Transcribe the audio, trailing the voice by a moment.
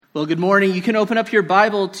Well, good morning. You can open up your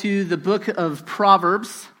Bible to the book of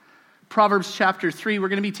Proverbs, Proverbs chapter 3. We're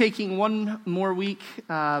going to be taking one more week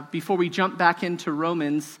before we jump back into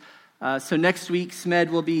Romans. So next week, Smed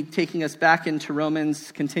will be taking us back into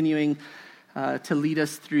Romans, continuing to lead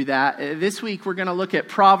us through that. This week, we're going to look at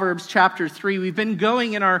Proverbs chapter 3. We've been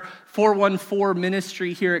going in our 414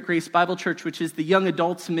 ministry here at Grace Bible Church, which is the young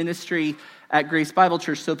adults ministry at Grace Bible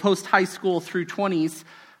Church. So post-high school through 20s,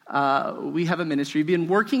 we have a ministry. We've been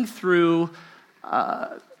working through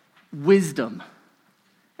wisdom.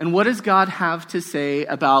 And what does God have to say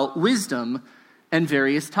about wisdom and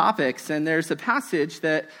various topics? And there's a passage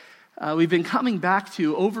that we've been coming back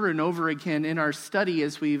to over and over again in our study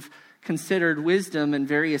as we've considered wisdom and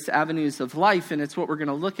various avenues of life. And it's what we're going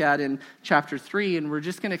to look at in chapter 3. And we're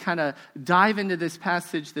just going to kind of dive into this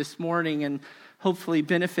passage this morning and hopefully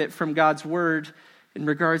benefit from God's word in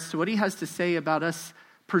regards to what he has to say about us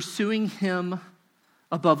pursuing him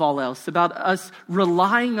above all else, about us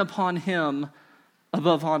relying upon him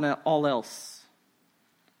above all else.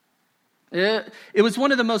 It was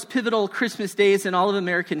one of the most pivotal Christmas days in all of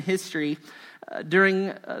American history.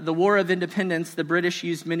 During the War of Independence, the British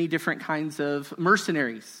used many different kinds of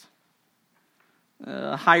mercenaries,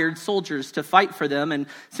 hired soldiers to fight for them. And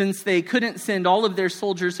since they couldn't send all of their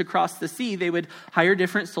soldiers across the sea, they would hire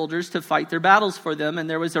different soldiers to fight their battles for them. And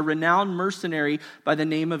there was a renowned mercenary by the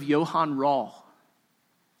name of Johann Rall.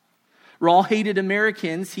 Rall hated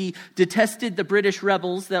Americans. He detested the British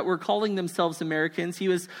rebels that were calling themselves Americans. He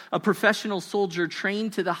was a professional soldier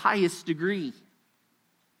trained to the highest degree.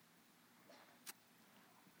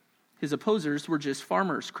 His opposers were just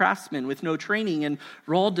farmers, craftsmen with no training, and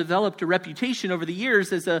Rall developed a reputation over the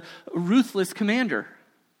years as a ruthless commander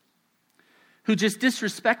who just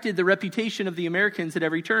disrespected the reputation of the Americans at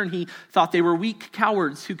every turn. He thought they were weak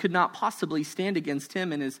cowards who could not possibly stand against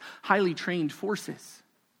him and his highly trained forces.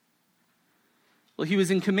 Well, he was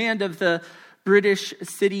in command of the British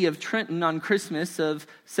city of Trenton on Christmas of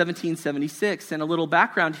 1776. And a little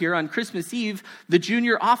background here, on Christmas Eve, the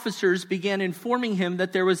junior officers began informing him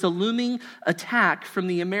that there was a looming attack from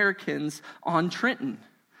the Americans on Trenton,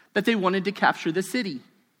 that they wanted to capture the city.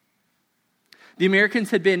 The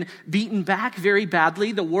Americans had been beaten back very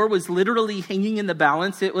badly. The war was literally hanging in the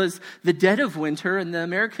balance. It was the dead of winter, and the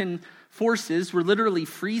American forces were literally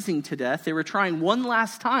freezing to death. They were trying one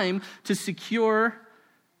last time to secure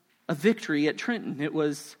a victory at Trenton. It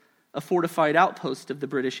was a fortified outpost of the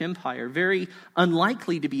British Empire, very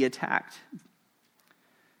unlikely to be attacked.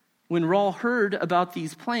 When Rall heard about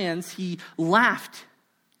these plans, he laughed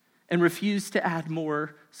and refused to add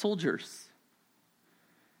more soldiers.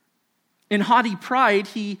 In haughty pride,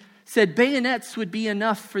 he said bayonets would be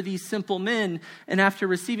enough for these simple men. And after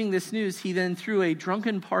receiving this news, he then threw a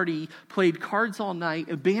drunken party, played cards all night,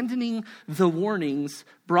 abandoning the warnings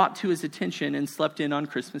brought to his attention, and slept in on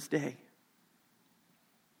Christmas Day.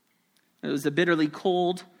 It was a bitterly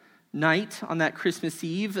cold night on that Christmas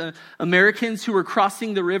Eve. Americans who were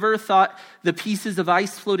crossing the river thought the pieces of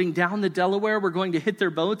ice floating down the Delaware were going to hit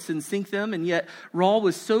their boats and sink them. And yet Rall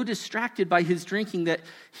was so distracted by his drinking that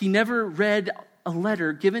he never read a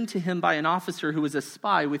letter given to him by an officer who was a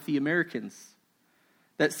spy with the Americans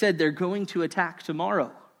that said they're going to attack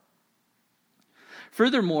tomorrow.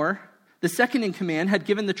 Furthermore, the second in command had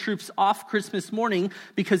given the troops off Christmas morning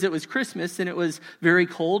because it was Christmas and it was very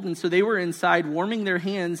cold, and so they were inside warming their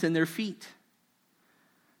hands and their feet.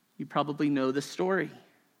 You probably know the story.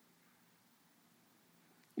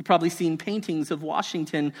 You've probably seen paintings of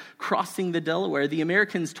Washington crossing the Delaware. The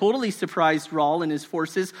Americans totally surprised Rall and his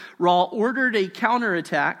forces. Rall ordered a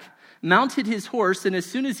counterattack, mounted his horse, and as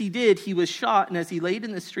soon as he did, he was shot. And as he laid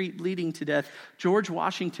in the street bleeding to death, George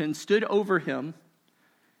Washington stood over him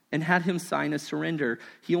and had him sign a surrender.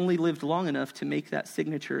 He only lived long enough to make that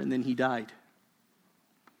signature, and then he died.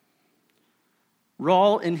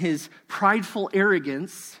 Rall, in his prideful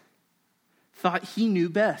arrogance, thought he knew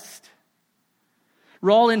best.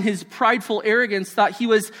 Rall, in his prideful arrogance, thought he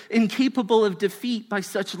was incapable of defeat by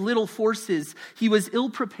such little forces. He was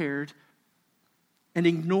ill-prepared and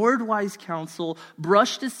ignored wise counsel,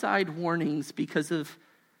 brushed aside warnings because of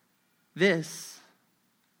this.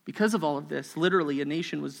 Because of all of this, literally a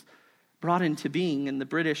nation was brought into being, and the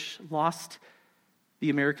British lost the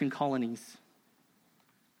American colonies.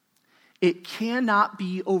 It cannot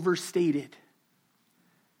be overstated.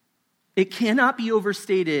 It cannot be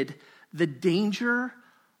overstated the danger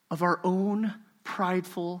of our own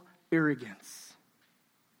prideful arrogance.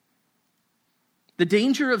 The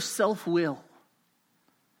danger of self-will.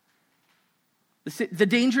 The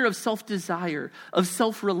danger of self-desire, of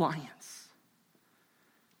self-reliance.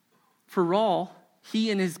 For Rall,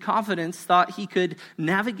 He, in his confidence, thought he could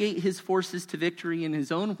navigate his forces to victory in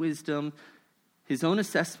his own wisdom, his own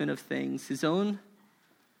assessment of things, his own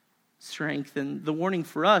strength. And the warning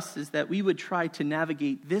for us is that we would try to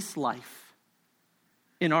navigate this life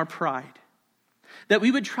in our pride. That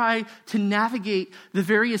we would try to navigate the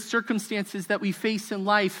various circumstances that we face in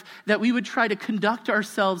life, that we would try to conduct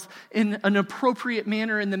ourselves in an appropriate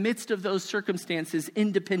manner in the midst of those circumstances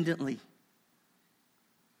independently.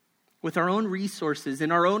 With our own resources,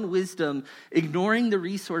 in our own wisdom, ignoring the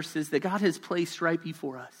resources that God has placed right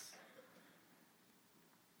before us.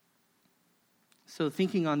 So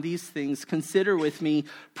thinking on these things, consider with me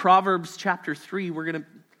Proverbs chapter 3. We're going to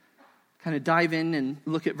kind of dive in and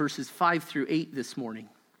look at verses 5 through 8 this morning.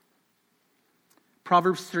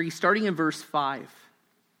 Proverbs 3, starting in verse 5.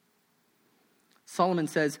 Solomon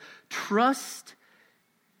says, trust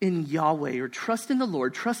in Yahweh, or trust in the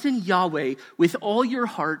Lord, trust in Yahweh with all your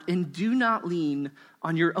heart, and do not lean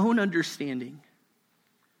on your own understanding.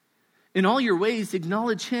 In all your ways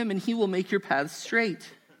acknowledge him, and he will make your paths straight.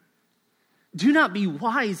 Do not be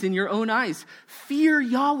wise in your own eyes. Fear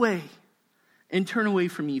Yahweh and turn away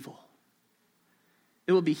from evil.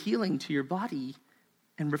 It will be healing to your body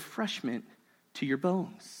and refreshment to your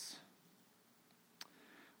bones.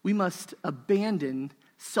 We must abandon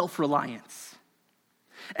self-reliance.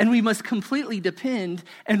 And we must completely depend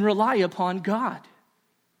and rely upon God.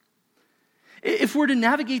 If we're to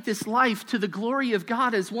navigate this life to the glory of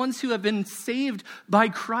God as ones who have been saved by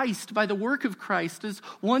Christ, by the work of Christ, as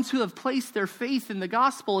ones who have placed their faith in the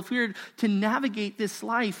gospel, if we're to navigate this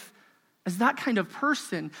life as that kind of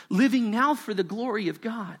person, living now for the glory of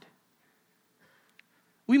God,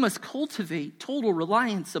 we must cultivate total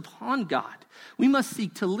reliance upon God. We must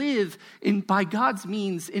seek to live by God's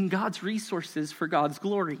means, in God's resources for God's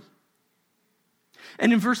glory.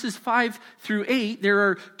 And in verses 5 through 8, there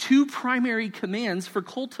are two primary commands for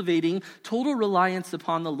cultivating total reliance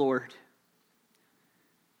upon the Lord.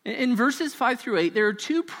 In verses 5 through 8, there are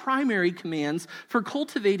two primary commands for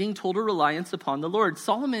cultivating total reliance upon the Lord.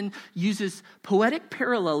 Solomon uses poetic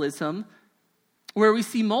parallelism where we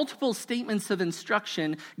see multiple statements of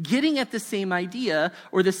instruction getting at the same idea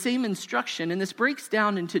or the same instruction, and this breaks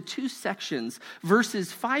down into two sections,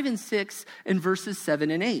 verses 5 and 6 and verses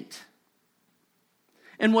 7 and 8.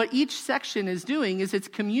 And what each section is doing is it's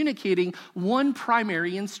communicating one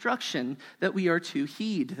primary instruction that we are to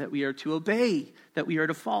heed, that we are to obey, that we are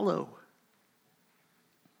to follow.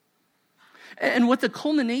 And what the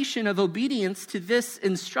culmination of obedience to this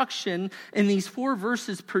instruction in these 4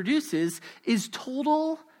 verses produces is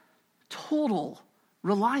total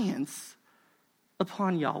reliance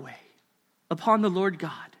upon Yahweh, upon the Lord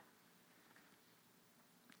God.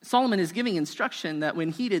 Solomon is giving instruction that when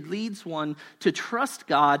heeded leads one to trust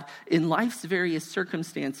God in life's various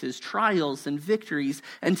circumstances, trials, and victories,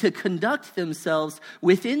 and to conduct themselves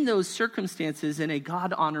within those circumstances in a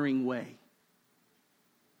God-honoring way.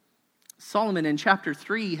 Solomon in chapter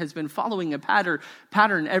 3 has been following a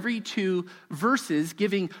pattern every 2 verses,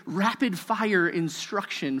 giving rapid fire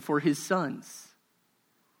instruction for his sons.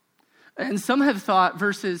 And some have thought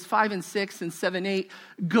verses 5 and 6 and 7, 8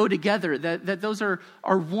 go together, that those are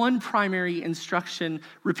one primary instruction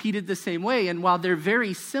repeated the same way. And while they're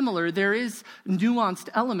very similar, there is nuanced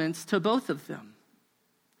elements to both of them.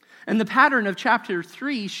 And the pattern of chapter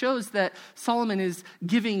 3 shows that Solomon is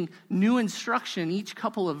giving new instruction each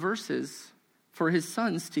couple of verses for his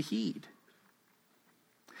sons to heed.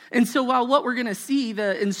 And so while what we're going to see,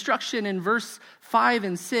 the instruction in verse 5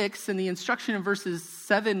 and 6 and the instruction in verses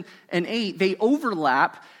 7 and 8, they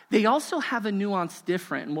overlap, they also have a nuanced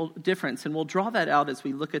difference, and we'll draw that out as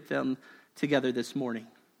we look at them together this morning.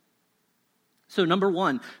 So number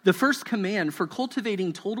 1, the first command for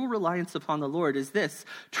cultivating total reliance upon the Lord is this: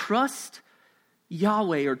 trust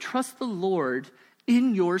Yahweh, or trust the Lord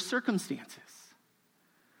in your circumstances.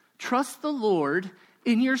 Trust the Lord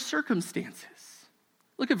in your circumstances.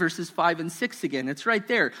 Look at verses 5 and 6 again. It's right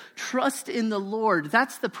there. Trust in the Lord.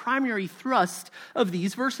 That's the primary thrust of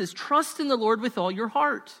these verses. Trust in the Lord with all your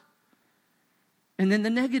heart. And then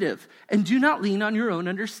the negative. And do not lean on your own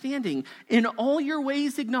understanding. In all your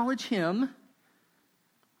ways acknowledge him.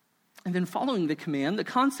 And then following the command, the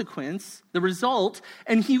consequence, the result,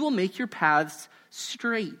 and he will make your paths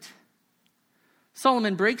straight.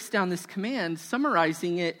 Solomon breaks down this command,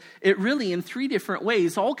 summarizing it really in 3 different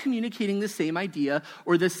ways, all communicating the same idea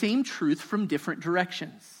or the same truth from different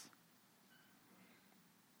directions.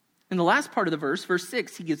 In the last part of the verse, verse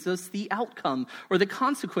 6, he gives us the outcome or the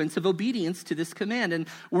consequence of obedience to this command. And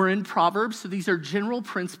we're in Proverbs, so these are general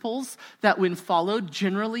principles that when followed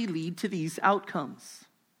generally lead to these outcomes.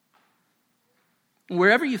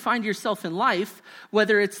 Wherever you find yourself in life,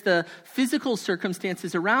 whether it's the physical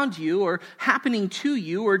circumstances around you or happening to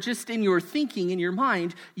you or just in your thinking, in your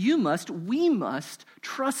mind, we must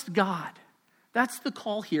trust God. That's the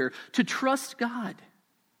call here, to trust God.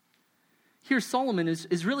 Here Solomon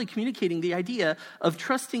is really communicating the idea of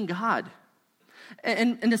trusting God.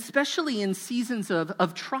 And especially in seasons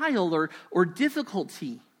of trial or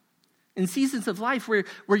difficulty, in seasons of life where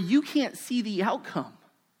you can't see the outcome.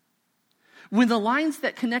 When the lines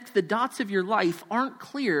that connect the dots of your life aren't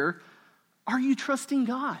clear, are you trusting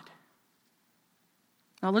God?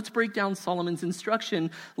 Now let's break down Solomon's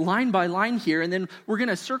instruction line by line here, and then we're going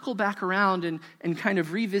to circle back around and kind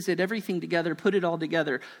of revisit everything together, put it all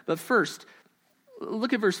together. But first,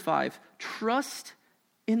 look at verse 5. Trust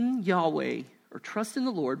in Yahweh, or trust in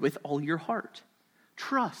the Lord with all your heart.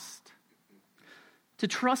 Trust. To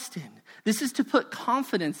trust in. This is to put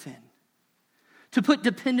confidence in. To put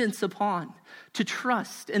dependence upon, to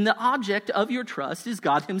trust. And the object of your trust is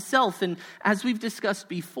God himself. And as we've discussed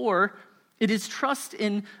before, it is trust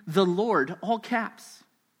in the Lord, all caps.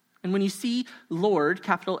 And when you see Lord,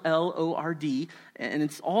 capital L-O-R-D, and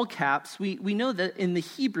it's all caps, we know that in the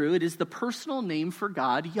Hebrew, it is the personal name for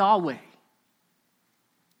God, Yahweh.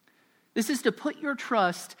 This is to put your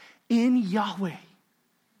trust in Yahweh.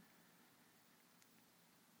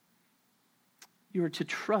 You are to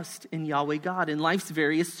trust in Yahweh God. In life's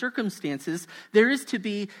various circumstances, there is to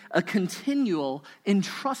be a continual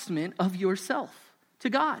entrustment of yourself to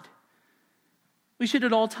God. We should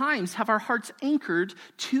at all times have our hearts anchored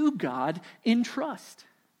to God in trust.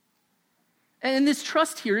 And this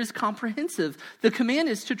trust here is comprehensive. The command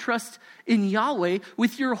is to trust in Yahweh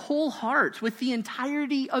with your whole heart, with the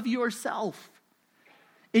entirety of yourself.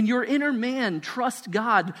 In your inner man, trust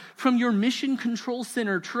God. From your mission control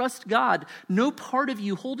center, trust God. No part of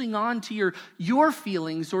you holding on to your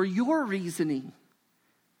feelings or your reasoning.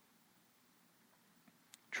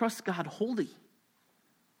 Trust God wholly.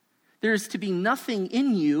 There is to be nothing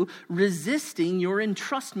in you resisting your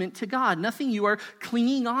entrustment to God, nothing you are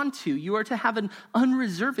clinging on to. You are to have an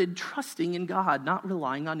unreserved trusting in God, not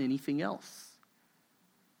relying on anything else.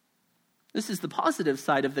 This is the positive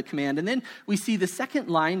side of the command. And then we see the second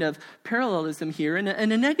line of parallelism here in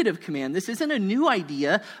a negative command. This isn't a new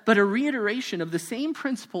idea, but a reiteration of the same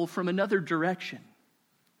principle from another direction.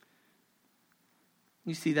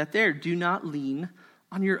 You see that there. Do not lean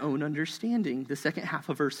on your own understanding. The second half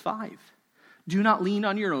of verse 5. Do not lean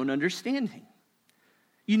on your own understanding.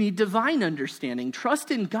 You need divine understanding.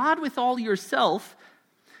 Trust in God with all yourself.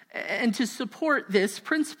 And to support this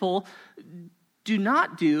principle, do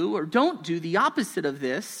not do or don't do the opposite of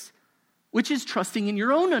this, which is trusting in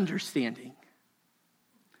your own understanding.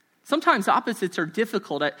 Sometimes opposites are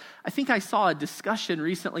difficult. I think I saw a discussion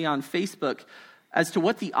recently on Facebook as to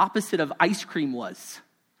what the opposite of ice cream was.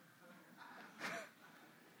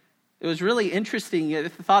 It was really interesting. I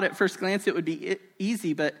thought at first glance it would be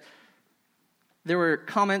easy, but there were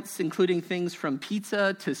comments including things from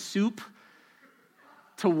pizza to soup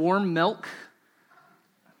to warm milk.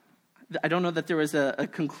 I don't know that there was a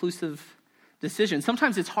conclusive decision.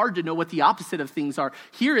 Sometimes it's hard to know what the opposite of things are.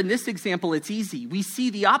 Here in this example, it's easy. We see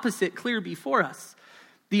the opposite clear before us.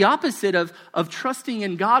 The opposite of trusting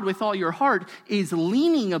in God with all your heart is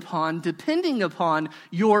leaning upon, depending upon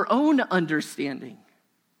your own understanding.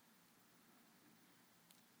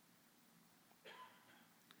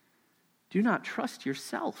 Do not trust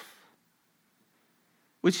yourself.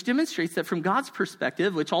 Which demonstrates that from God's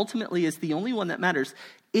perspective, which ultimately is the only one that matters,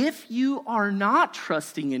 if you are not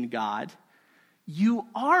trusting in God, you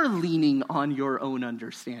are leaning on your own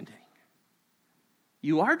understanding.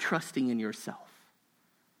 You are trusting in yourself.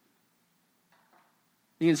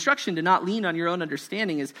 The instruction to not lean on your own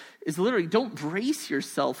understanding is literally don't brace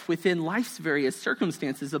yourself within life's various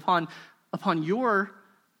circumstances upon your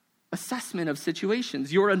assessment of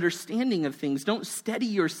situations, your understanding of things. Don't steady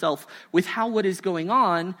yourself with what is going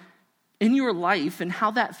on in your life and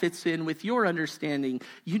how that fits in with your understanding.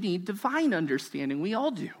 You need divine understanding. We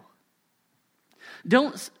all do.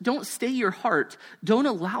 Don't stay your heart. Don't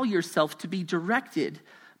allow yourself to be directed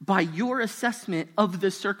by your assessment of the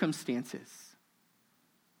circumstances.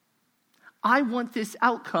 I want this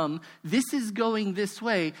outcome. This is going this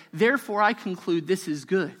way. Therefore, I conclude this is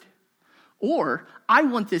good. Or, I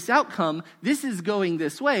want this outcome, this is going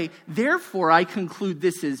this way, therefore I conclude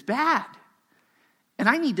this is bad. And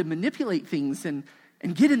I need to manipulate things and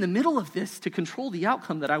get in the middle of this to control the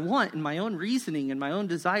outcome that I want in my own reasoning and my own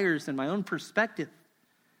desires and my own perspective.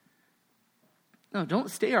 No, don't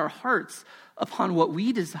stay our hearts upon what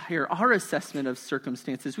we desire, our assessment of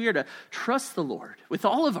circumstances. We are to trust the Lord with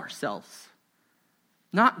all of ourselves.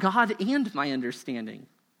 not God and my understanding.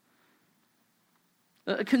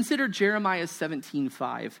 Consider Jeremiah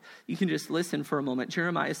 17:5. You can just listen for a moment.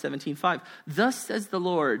 Jeremiah 17:5. Thus says the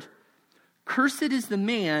Lord, cursed is the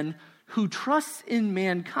man who trusts in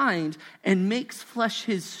mankind and makes flesh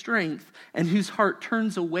his strength, and whose heart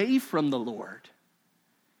turns away from the Lord.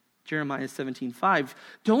 Jeremiah 17:5.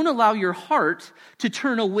 Don't allow your heart to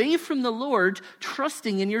turn away from the Lord,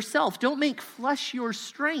 trusting in yourself. Don't make flesh your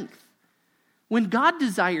strength when God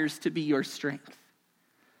desires to be your strength.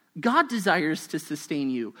 God desires to sustain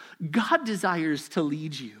you. God desires to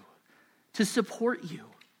lead you, to support you.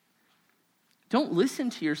 Don't listen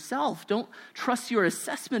to yourself. Don't trust your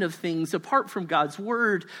assessment of things apart from God's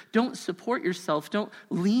word. Don't support yourself. Don't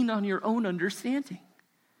lean on your own understanding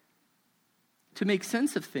to make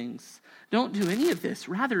sense of things. Don't do any of this.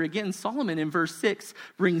 Rather, again, Solomon in verse 6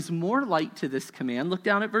 brings more light to this command. Look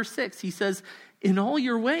down at verse 6. He says, in all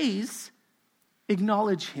your ways,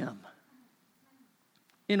 acknowledge him.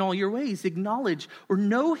 In all your ways, acknowledge or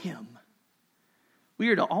know him. We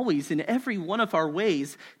are to always, in every one of our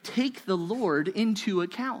ways, take the Lord into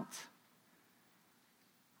account.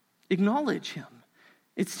 Acknowledge him.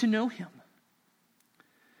 It's to know him.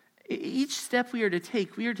 Each step we are to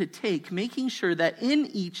take, making sure that in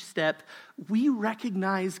each step we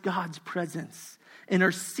recognize God's presence and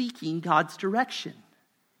are seeking God's direction.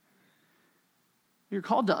 You're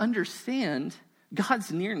called to understand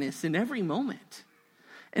God's nearness in every moment.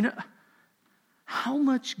 And how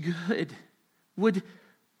much good would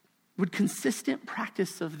consistent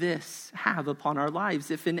practice of this have upon our lives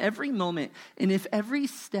if in every moment and if every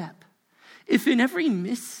step, if in every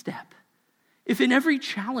misstep, if in every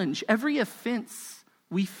challenge, every offense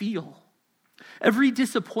we feel, every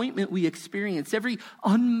disappointment we experience, every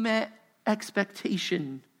unmet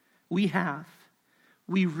expectation we have,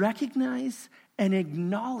 we recognize and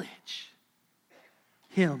acknowledge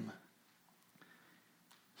him.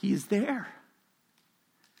 He is there.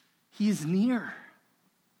 He is near.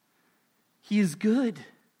 He is good.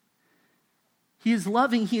 He is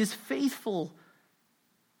loving. He is faithful.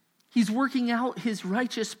 He's working out his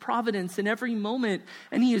righteous providence in every moment,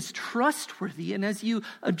 and he is trustworthy. And as you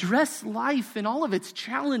address life and all of its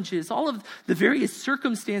challenges, all of the various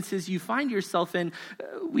circumstances you find yourself in,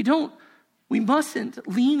 we mustn't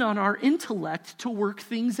lean on our intellect to work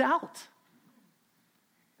things out.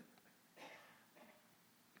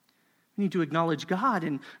 We need to acknowledge God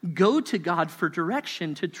and go to God for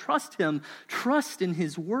direction, to trust him, trust in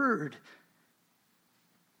his word.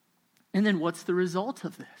 And then what's the result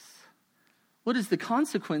of this? What is the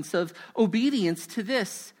consequence of obedience to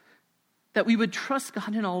this? That we would trust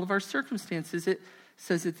God in all of our circumstances. It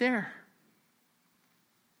says it there.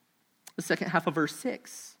 The second half of verse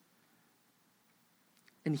 6.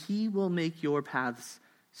 And he will make your paths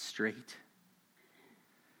straight.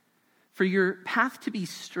 For your path to be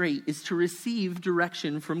straight is to receive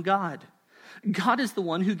direction from God. God is the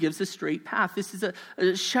one who gives a straight path. This is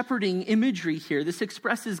a shepherding imagery here. This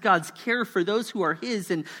expresses God's care for those who are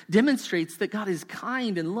his and demonstrates that God is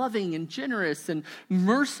kind and loving and generous and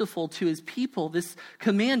merciful to his people. This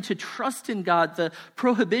command to trust in God, the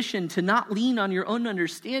prohibition to not lean on your own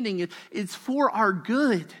understanding, it's for our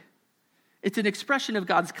good. It's an expression of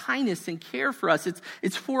God's kindness and care for us.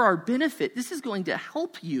 It's for our benefit. This is going to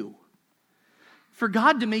help you. For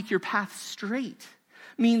God to make your path straight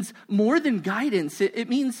means more than guidance. It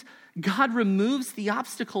means God removes the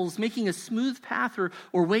obstacles, making a smooth path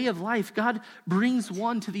or way of life. God brings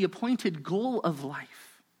one to the appointed goal of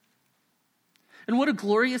life. And what a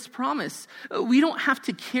glorious promise. We don't have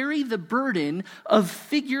to carry the burden of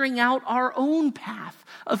figuring out our own path,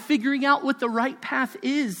 of figuring out what the right path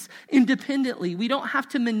is independently. We don't have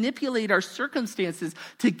to manipulate our circumstances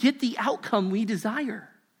to get the outcome we desire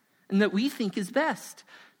and that we think is best.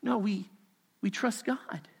 No, we trust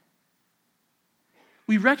God.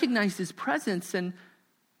 We recognize his presence, and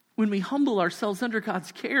when we humble ourselves under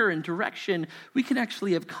God's care and direction, we can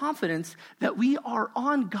actually have confidence that we are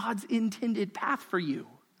on God's intended path for you,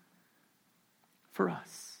 for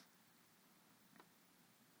us.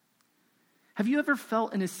 Have you ever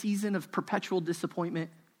felt in a season of perpetual disappointment?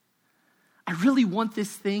 I really want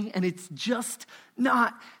this thing, and it's just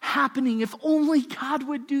not happening. If only God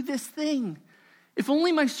would do this thing. If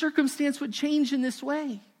only my circumstance would change in this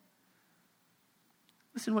way.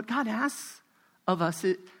 Listen, what God asks of us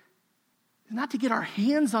is not to get our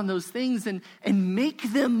hands on those things and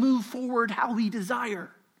make them move forward how we desire.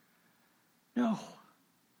 No.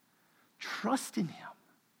 Trust in him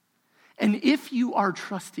And if you are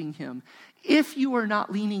trusting him, if you are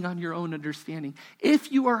not leaning on your own understanding,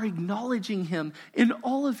 if you are acknowledging him in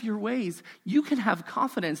all of your ways, you can have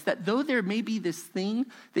confidence that though there may be this thing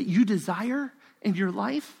that you desire in your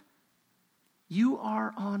life, you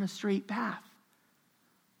are on a straight path.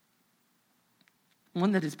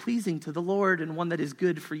 One that is pleasing to the Lord and one that is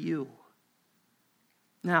good for you.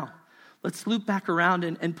 Now, let's loop back around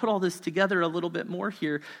and put all this together a little bit more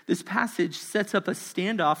here. This passage sets up a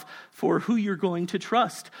standoff for who you're going to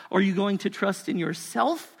trust. Are you going to trust in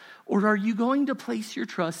yourself, or are you going to place your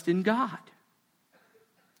trust in God?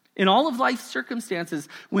 In all of life's circumstances,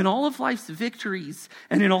 when all of life's victories,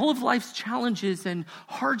 and in all of life's challenges and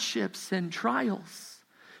hardships and trials,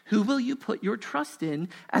 who will you put your trust in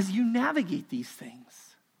as you navigate these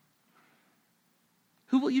things?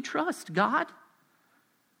 Who will you trust? God?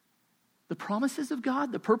 The promises of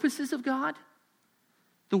God? The purposes of God?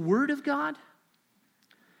 The word of God?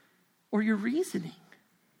 Or your reasoning?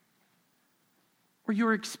 Or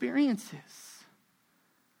your experiences?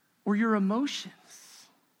 Or your emotions?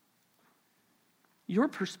 Your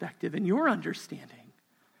perspective and your understanding?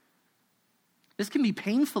 This can be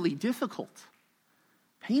painfully difficult.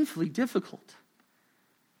 Painfully difficult.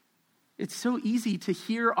 It's so easy to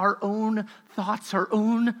hear our own thoughts, our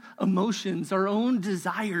own emotions, our own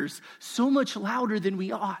desires so much louder than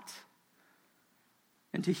we ought.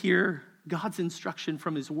 And to hear God's instruction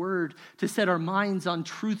from his word, to set our minds on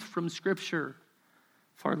truth from Scripture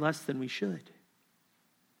far less than we should.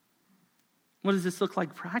 What does this look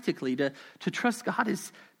like practically? To trust God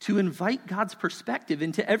is to invite God's perspective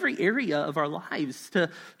into every area of our lives.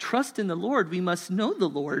 To trust in the Lord, we must know the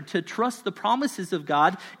Lord. To trust the promises of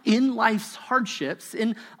God in life's hardships,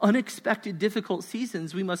 in unexpected difficult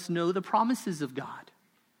seasons, we must know the promises of God.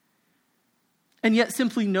 And yet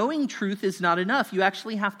simply knowing truth is not enough. You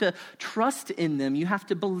actually have to trust in them. You have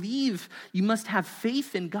to believe. You must have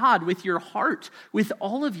faith in God with your heart, with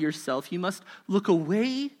all of yourself. You must look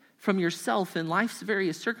away from yourself in life's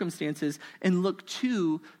various circumstances and look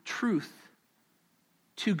to truth,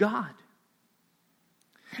 to God.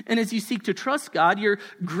 And as you seek to trust God, your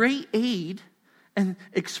great aid and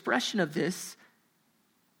expression of this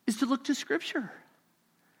is to look to Scripture,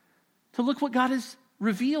 to look what God has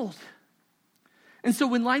revealed. And so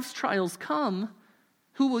when life's trials come,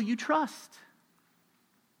 who will you trust?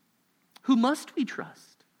 Who must we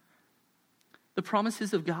trust? The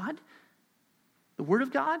promises of God? The Word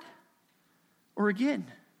of God? Or again,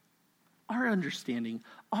 our understanding,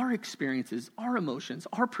 our experiences, our emotions,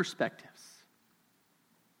 our perspectives?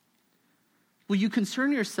 Will you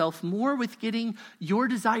concern yourself more with getting your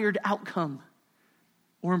desired outcome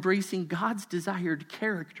or embracing God's desired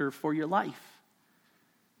character for your life?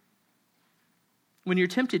 When you're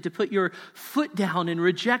tempted to put your foot down and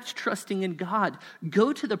reject trusting in God,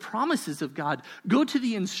 go to the promises of God. Go to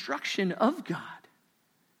the instruction of God.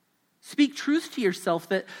 Speak truth to yourself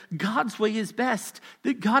that God's way is best,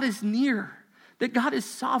 that God is near, that God is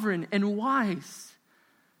sovereign and wise.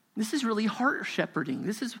 This is really heart shepherding.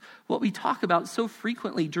 This is what we talk about so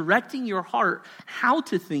frequently, directing your heart how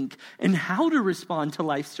to think and how to respond to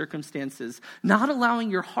life circumstances, not allowing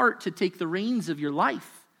your heart to take the reins of your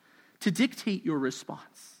life, to dictate your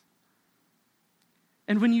response.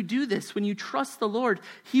 And when you do this, when you trust the Lord,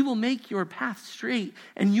 he will make your path straight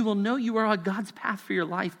and you will know you are on God's path for your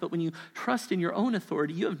life. But when you trust in your own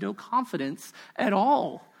authority, you have no confidence at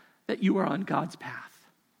all that you are on God's path.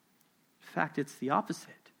 In fact, it's the opposite.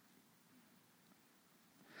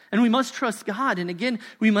 And we must trust God. And again,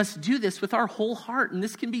 we must do this with our whole heart. And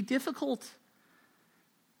this can be difficult.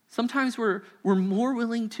 Sometimes we're more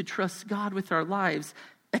willing to trust God with our lives,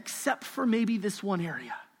 except for maybe this one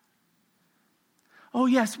area. Oh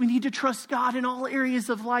yes, we need to trust God in all areas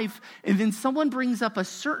of life. And then someone brings up a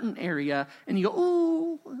certain area and you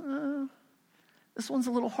go, this one's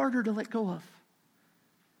a little harder to let go of.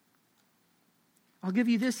 I'll give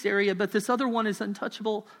you this area, but this other one is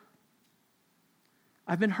untouchable.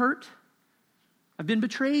 I've been hurt. I've been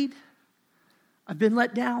betrayed. I've been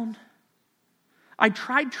let down. I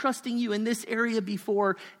tried trusting you in this area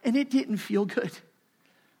before and it didn't feel good.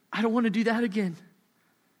 I don't want to do that again.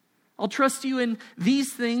 I'll trust you in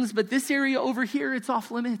these things, but this area over here, it's off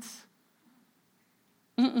limits.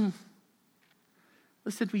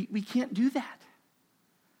 Listen, we can't do that.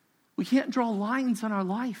 We can't draw lines on our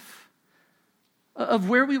life of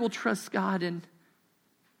where we will trust God and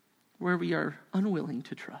where we are unwilling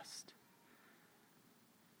to trust.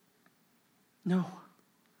 No,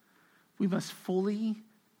 we must fully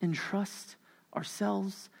entrust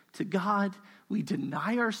ourselves to God. We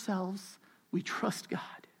deny ourselves. We trust God.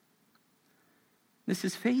 This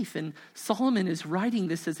is faith. And Solomon is writing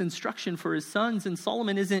this as instruction for his sons. And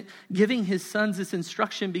Solomon isn't giving his sons this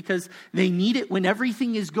instruction because they need it when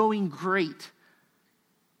everything is going great.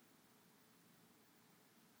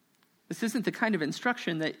 This isn't the kind of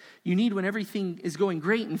instruction that you need when everything is going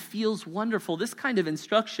great and feels wonderful. This kind of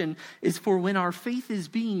instruction is for when our faith is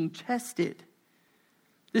being tested.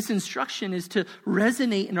 This instruction is to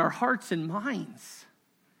resonate in our hearts and minds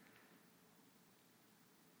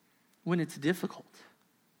when it's difficult.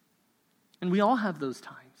 And we all have those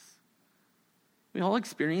times. We all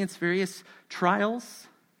experience various trials,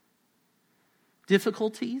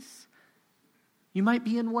 difficulties. You might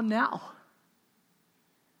be in one now.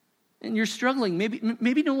 And you're struggling.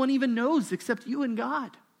 Maybe no one even knows except you and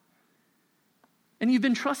God. And you've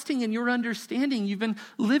been trusting in your understanding. You've been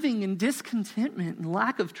living in discontentment and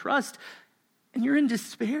lack of trust. And you're in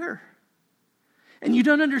despair. And you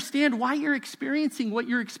don't understand why you're experiencing what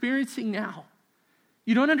you're experiencing now.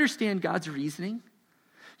 You don't understand God's reasoning.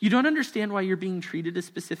 You don't understand why you're being treated a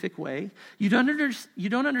specific way. You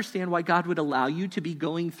don't understand why God would allow you to be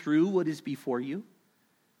going through what is before you.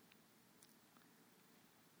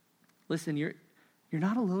 Listen, you're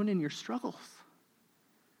not alone in your struggles.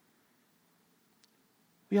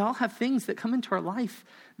 We all have things that come into our life,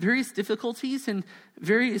 various difficulties and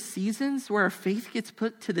various seasons where our faith gets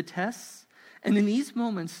put to the test. And in these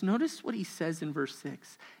moments, notice what he says in verse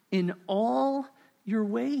 6. In all your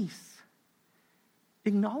ways,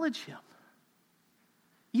 acknowledge him.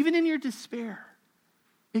 Even in your despair,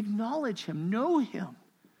 acknowledge him, know him.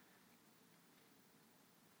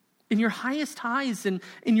 In your highest highs and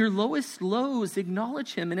in your lowest lows,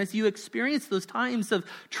 acknowledge him. And as you experience those times of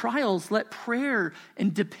trials, let prayer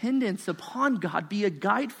and dependence upon God be a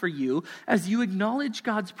guide for you as you acknowledge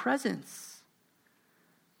God's presence.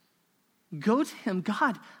 Go to him.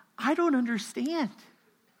 God, I don't understand.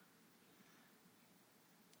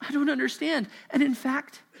 I don't understand. And in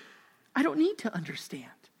fact, I don't need to understand.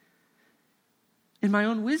 In my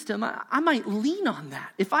own wisdom, I might lean on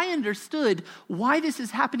that. If I understood why this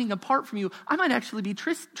is happening apart from you, I might actually be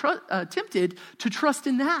tempted to trust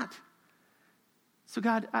in that. So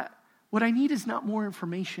God, what I need is not more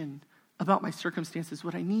information about my circumstances.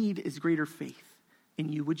 What I need is greater faith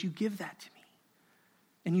in you. Would you give that to me?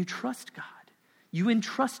 And you trust God. You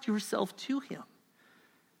entrust yourself to him.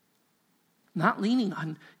 Not leaning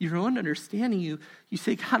on your own understanding. You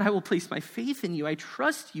say, God, I will place my faith in you. I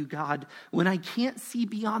trust you, God, when I can't see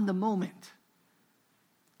beyond the moment.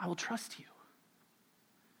 I will trust you.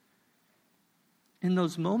 In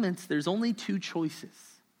those moments, there's only two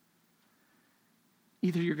choices.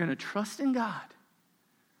 Either you're going to trust in God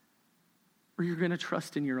or you're going to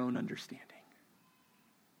trust in your own understanding.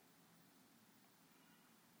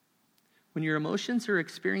 When your emotions or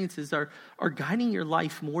experiences are guiding your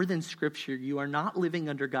life more than Scripture, you are not living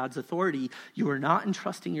under God's authority. You are not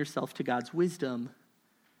entrusting yourself to God's wisdom.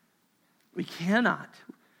 We cannot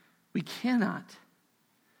be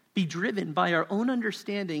driven by our own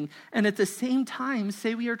understanding and at the same time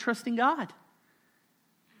say we are trusting God.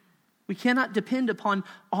 We cannot depend upon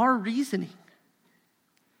our reasoning.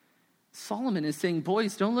 Solomon is saying,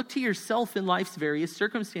 boys, don't look to yourself in life's various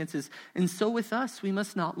circumstances. And so with us, we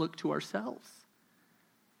must not look to ourselves.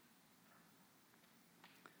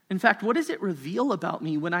 In fact, what does it reveal about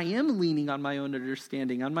me when I am leaning on my own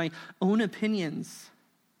understanding, on my own opinions?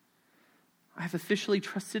 I've officially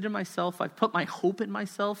trusted in myself. I've put my hope in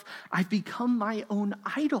myself. I've become my own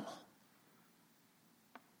idol.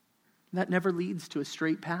 That never leads to a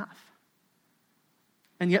straight path.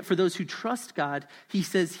 And yet for those who trust God, he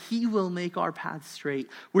says he will make our path straight.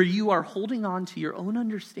 Where you are holding on to your own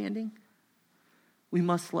understanding, we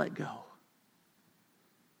must let go.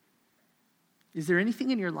 Is there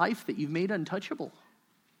anything in your life that you've made untouchable?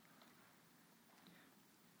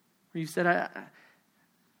 Where you said,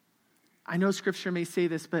 I know Scripture may say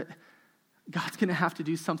this, but God's going to have to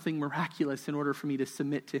do something miraculous in order for me to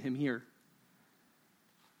submit to him here.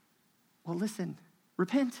 Well, listen,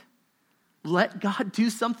 repent. Let God do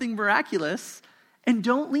something miraculous and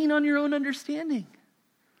don't lean on your own understanding.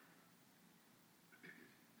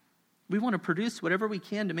 We want to produce whatever we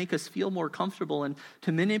can to make us feel more comfortable and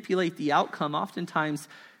to manipulate the outcome. Oftentimes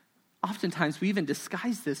we even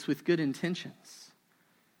disguise this with good intentions.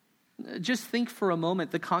 Just think for a moment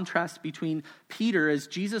the contrast between Peter as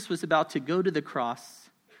Jesus was about to go to the cross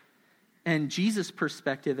and Jesus'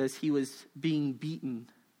 perspective as he was being beaten.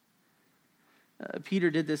 Peter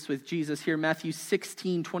did this with Jesus here, Matthew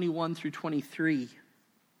 16, 21 through 23.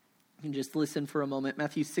 You can just listen for a moment.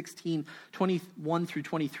 Matthew 16, 21 through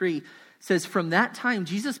 23 says, "From that time,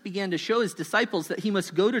 Jesus began to show his disciples that he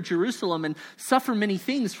must go to Jerusalem and suffer many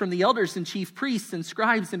things from the elders and chief priests and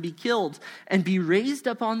scribes and be killed and be raised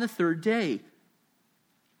up on the third day.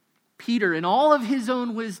 Peter, in all of his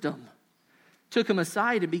own wisdom, took him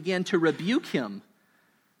aside and began to rebuke him."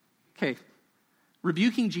 Okay,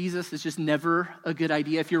 rebuking Jesus is just never a good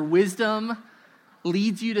idea. If your wisdom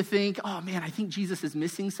leads you to think, oh man, I think Jesus is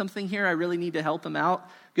missing something here. I really need to help him out.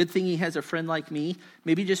 Good thing he has a friend like me.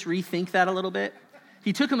 Maybe just rethink that a little bit.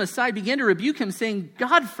 He took him aside, began to rebuke him, saying,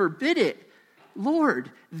 "God forbid it.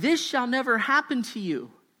 Lord, this shall never happen to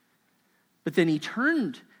you." But then he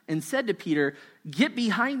turned and said to Peter, "Get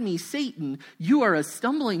behind me, Satan. You are a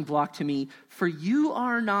stumbling block to me, for you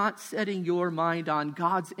are not setting your mind on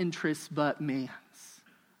God's interests, but man's."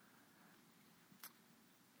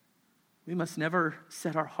 We must never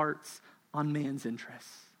set our hearts on man's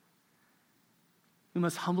interests. We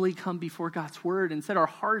must humbly come before God's word and set our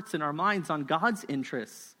hearts and our minds on God's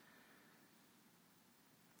interests.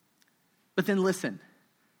 But then listen,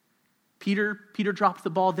 Peter dropped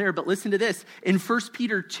the ball there, but listen to this. In 1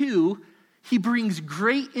 Peter 2, he brings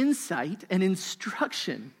great insight and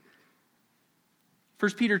instruction.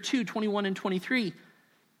 1 Peter 2, 21 and 23,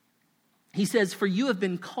 he says, "For you have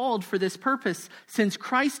been called for this purpose, since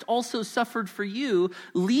Christ also suffered for you,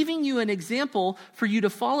 leaving you an example for you to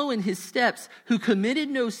follow in his steps, who committed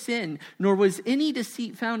no sin, nor was any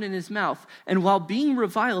deceit found in his mouth. And while being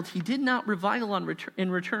reviled, he did not revile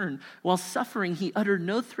in return. While suffering, he uttered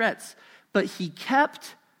no threats, but he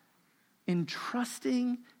kept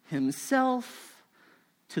entrusting himself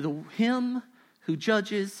to him who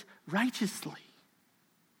judges righteously."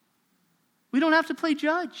 We don't have to play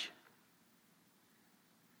judge.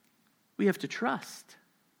 We have to trust.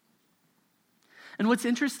 And what's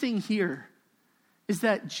interesting here is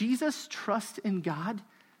that Jesus' trust in God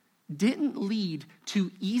didn't lead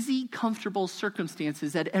to easy, comfortable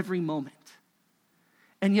circumstances at every moment.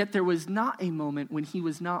 And yet there was not a moment when he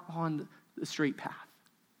was not on the straight path.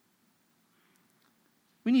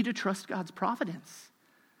 We need to trust God's providence.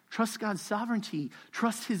 Trust God's sovereignty,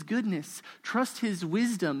 trust his goodness, trust his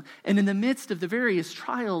wisdom. And in the midst of the various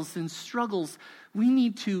trials and struggles, we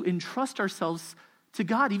need to entrust ourselves to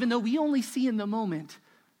God. Even though we only see in the moment,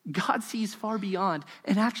 God sees far beyond.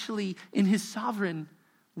 And actually, in his sovereign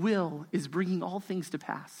will, is bringing all things to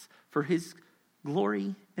pass for his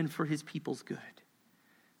glory and for his people's good.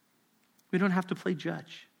 We don't have to play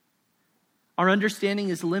judge. Our understanding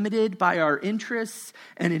is limited by our interests,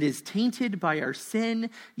 and it is tainted by our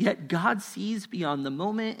sin, yet God sees beyond the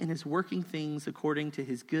moment and is working things according to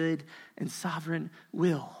his good and sovereign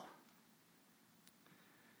will.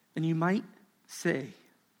 And you might say,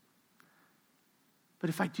 but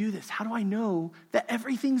if I do this, how do I know that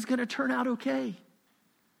everything's going to turn out okay?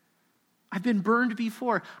 I've been burned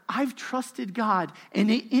before. I've trusted God,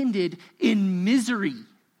 and it ended in misery.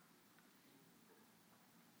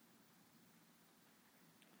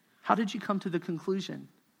 How did you come to the conclusion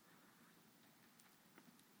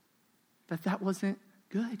that that wasn't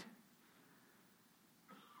good?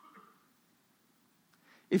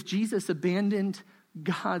 If Jesus abandoned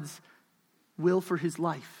God's will for his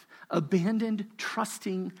life, abandoned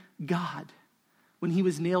trusting God when he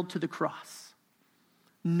was nailed to the cross,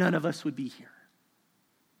 none of us would be here.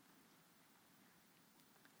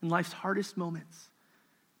 In life's hardest moments,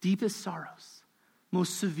 deepest sorrows,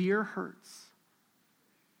 most severe hurts,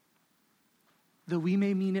 though we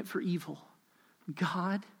may mean it for evil,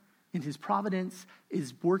 God, in his providence,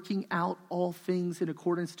 is working out all things in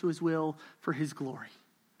accordance to his will for his glory.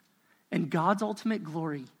 And God's ultimate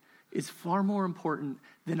glory is far more important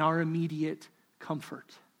than our immediate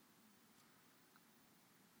comfort.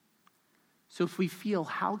 So if we feel,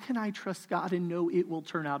 how can I trust God and know it will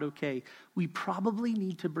turn out okay? We probably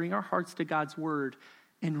need to bring our hearts to God's word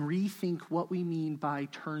and rethink what we mean by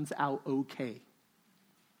turns out okay.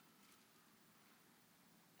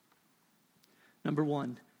 Number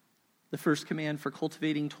one, the first command for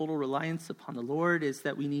cultivating total reliance upon the Lord is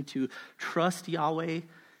that we need to trust Yahweh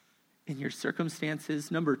in your circumstances.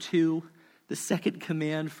 Number two, the second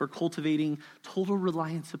command for cultivating total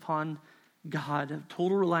reliance upon God,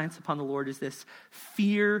 total reliance upon the Lord is this: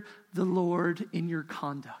 fear the Lord in your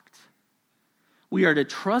conduct. We are to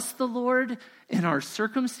trust the Lord in our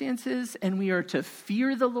circumstances, and we are to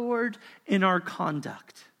fear the Lord in our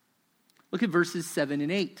conduct. Look at verses 7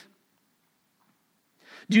 and 8.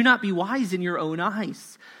 Do not be wise in your own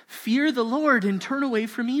eyes. Fear the Lord and turn away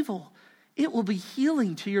from evil. It will be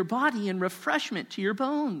healing to your body and refreshment to your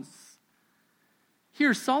bones.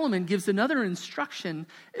 Here Solomon gives another instruction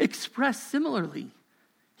expressed similarly.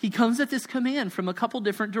 He comes at this command from a couple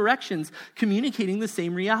different directions, communicating the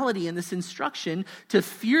same reality. And this instruction to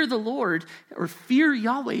fear the Lord or fear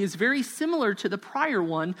Yahweh is very similar to the prior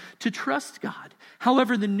one, to trust God.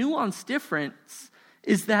 However, the nuanced difference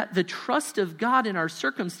is that the trust of God in our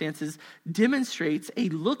circumstances demonstrates a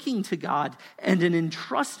looking to God and an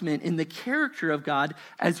entrustment in the character of God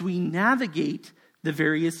as we navigate the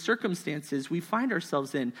various circumstances we find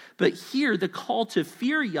ourselves in. But here, the call to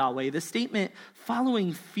fear Yahweh, the statement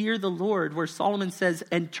following fear the Lord, where Solomon says,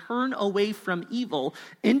 and turn away from evil,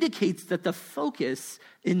 indicates that the focus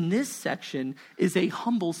in this section is a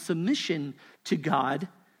humble submission to God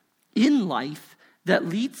in life that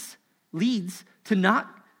leads to not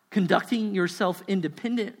conducting yourself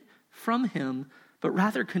independent from him, but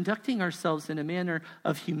rather conducting ourselves in a manner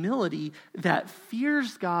of humility that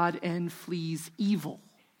fears God and flees evil.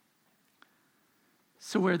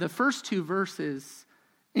 So where the first two verses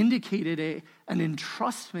indicated an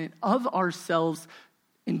entrustment of ourselves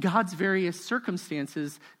in God's various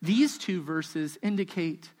circumstances, these two verses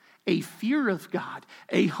indicate a fear of God,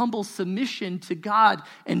 a humble submission to God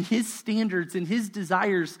and his standards and his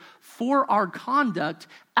desires for our conduct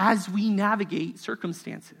as we navigate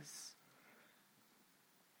circumstances.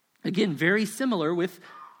 Again, very similar with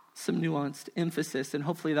some nuanced emphasis, and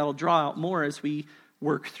hopefully that'll draw out more as we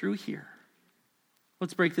work through here.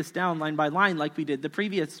 Let's break this down line by line like we did the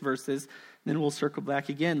previous verses, then we'll circle back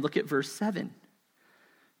again. Look at verse 7.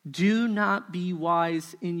 Do not be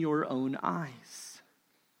wise in your own eyes.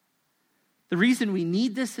 The reason we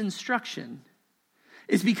need this instruction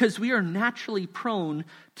is because we are naturally prone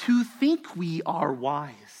to think we are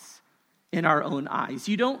wise in our own eyes.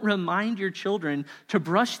 You don't remind your children to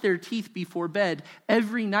brush their teeth before bed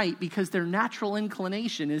every night because their natural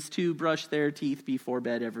inclination is to brush their teeth before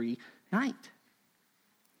bed every night.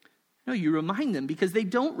 No, you remind them because they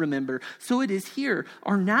don't remember. So it is here.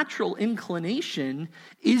 Our natural inclination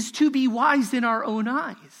is to be wise in our own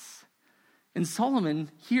eyes. And Solomon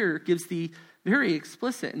here gives the very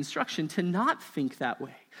explicit instruction to not think that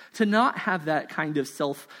way, to not have that kind of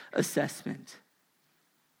self-assessment.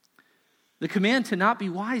 The command to not be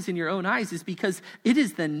wise in your own eyes is because it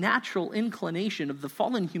is the natural inclination of the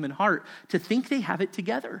fallen human heart to think they have it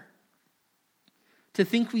together, to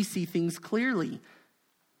think we see things clearly.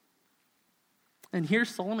 And here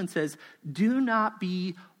Solomon says, do not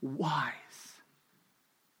be wise.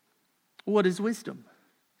 What is wisdom?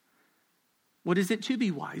 What is it to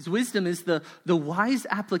be wise? Wisdom is the wise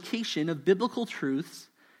application of biblical truths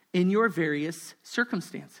in your various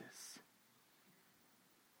circumstances.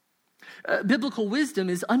 Biblical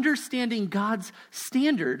wisdom is understanding God's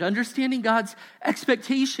standard, understanding God's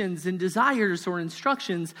expectations and desires or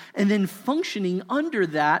instructions, and then functioning under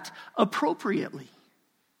that appropriately.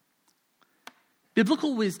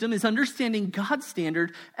 Biblical wisdom is understanding God's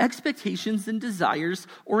standard, expectations and desires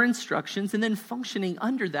or instructions, and then functioning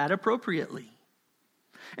under that appropriately.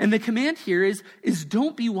 And the command here is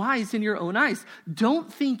don't be wise in your own eyes.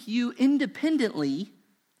 Don't think you independently,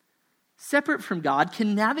 separate from God,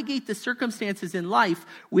 can navigate the circumstances in life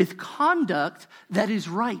with conduct that is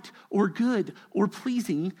right or good or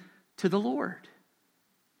pleasing to the Lord.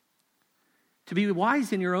 To be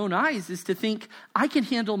wise in your own eyes is to think, I can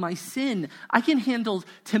handle my sin. I can handle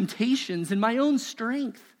temptations in my own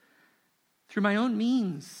strength, through my own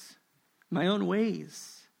means, my own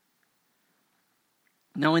ways.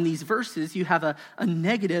 Now, in these verses, you have a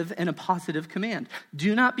negative and a positive command.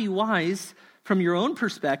 Do not be wise from your own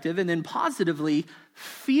perspective, and then positively,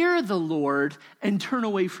 fear the Lord and turn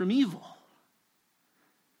away from evil.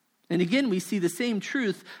 And again, we see the same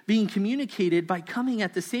truth being communicated by coming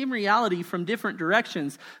at the same reality from different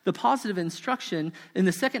directions. The positive instruction in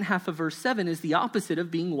the second half of verse 7 is the opposite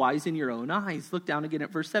of being wise in your own eyes. Look down again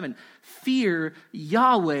at verse 7. Fear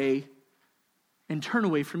Yahweh and turn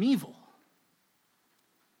away from evil.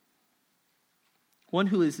 One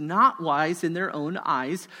who is not wise in their own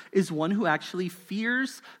eyes is one who actually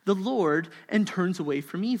fears the Lord and turns away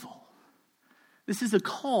from evil. This is a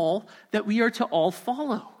call that we are to all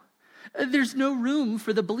follow. There's no room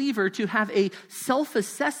for the believer to have a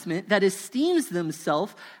self-assessment that esteems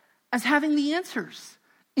themselves as having the answers,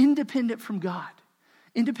 independent from God,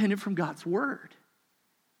 independent from God's word.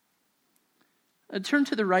 Turn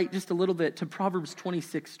to the right just a little bit to Proverbs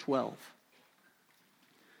 26:12.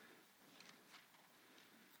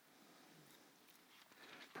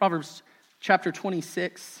 Proverbs chapter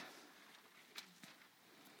 26.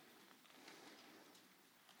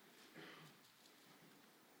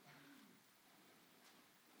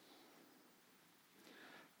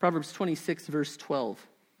 Proverbs 26, verse 12.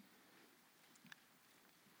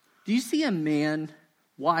 Do you see a man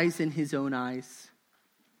wise in his own eyes?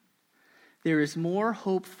 there is more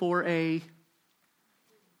hope for a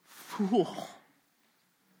fool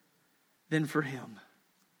than for him.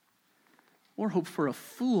 More hope for a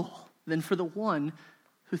fool than for the one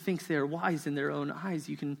who thinks they are wise in their own eyes.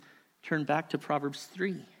 You can turn back to Proverbs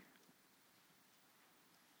 3.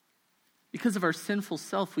 Because of our sinful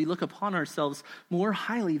self, we look upon ourselves more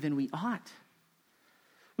highly than we ought.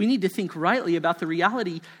 We need to think rightly about the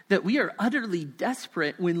reality that we are utterly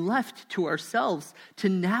desperate when left to ourselves to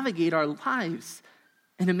navigate our lives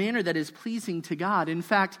in a manner that is pleasing to God. In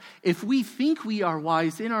fact, if we think we are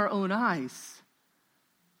wise in our own eyes,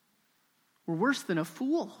 we're worse than a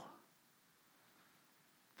fool.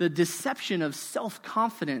 The deception of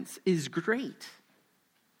self-confidence is great.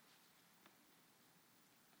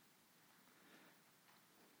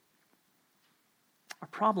 Our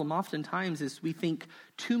problem oftentimes is we think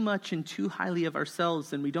too much and too highly of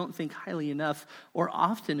ourselves, and we don't think highly enough or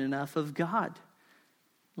often enough of God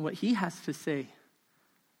and what he has to say.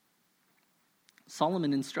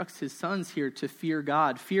 Solomon instructs his sons here to fear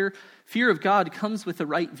God. Fear of God comes with a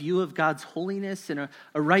right view of God's holiness and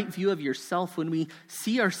a right view of yourself. When we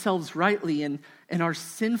see ourselves rightly and our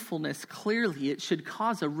sinfulness clearly, it should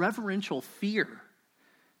cause a reverential fear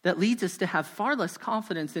that leads us to have far less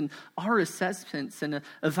confidence in our assessments and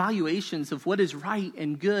evaluations of what is right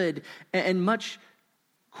and good, and much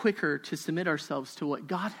quicker to submit ourselves to what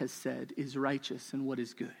God has said is righteous and what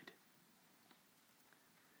is good.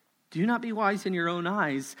 Do not be wise in your own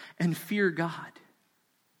eyes and fear God.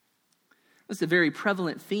 That's a very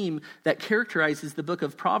prevalent theme that characterizes the book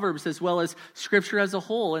of Proverbs as well as Scripture as a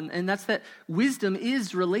whole, and that's that wisdom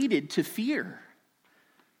is related to fear.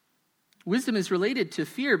 Wisdom is related to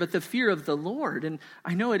fear, but the fear of the Lord. And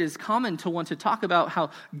I know it is common to want to talk about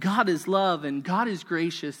how God is love and God is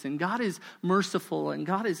gracious and God is merciful and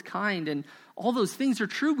God is kind, and all those things are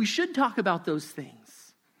true. We should talk about those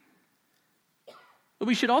things. But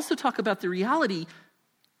we should also talk about the reality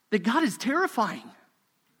that God is terrifying.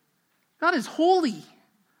 God is holy.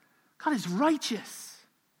 God is righteous.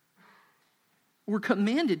 We're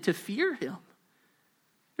commanded to fear him.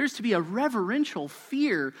 There's to be a reverential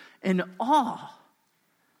fear and awe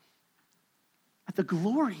at the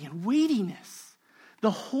glory and weightiness, the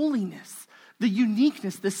holiness, the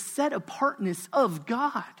uniqueness, the set apartness of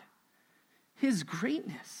God, his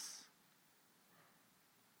greatness.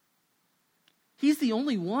 He's the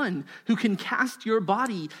only one who can cast your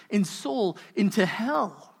body and soul into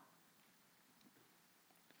hell.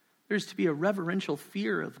 There's to be a reverential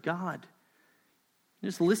fear of God.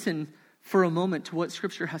 Just listen for a moment to what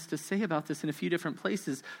Scripture has to say about this in a few different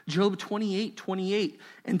places. Job 28:28.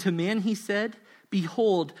 And to man he said,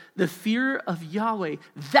 behold, the fear of Yahweh,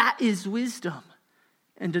 that is wisdom.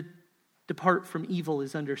 And to depart from evil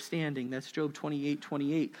is understanding. That's Job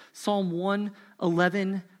 28:28. Psalm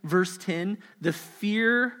 111, verse 10. The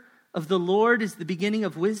fear of the Lord is the beginning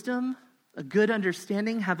of wisdom. A good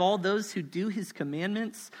understanding have all those who do his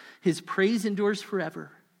commandments. His praise endures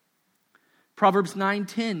forever. Proverbs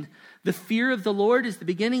 9:10, the fear of the Lord is the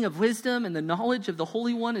beginning of wisdom, and the knowledge of the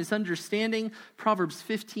Holy One is understanding. Proverbs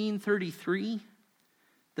 15:33,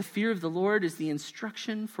 the fear of the Lord is the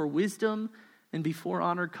instruction for wisdom, and before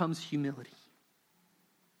honor comes humility.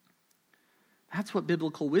 That's what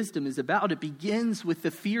biblical wisdom is about. It begins with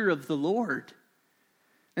the fear of the Lord.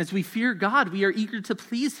 As we fear God, we are eager to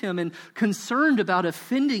please him and concerned about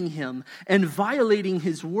offending him and violating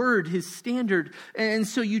his word, his standard. And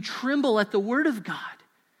so you tremble at the word of God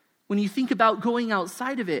when you think about going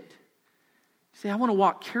outside of it. You say, I want to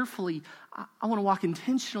walk carefully. I want to walk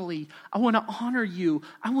intentionally. I want to honor you.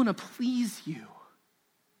 I want to please you.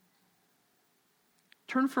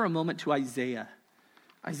 Turn for a moment to Isaiah.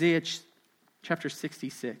 Isaiah chapter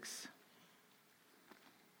 66.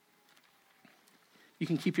 You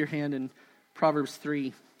can keep your hand in Proverbs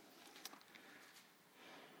 3.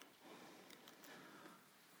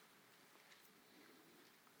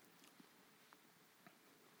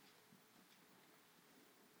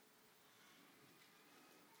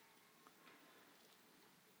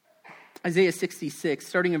 Isaiah 66,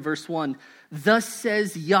 starting in verse 1. Thus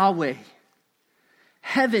says Yahweh,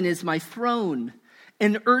 heaven is my throne,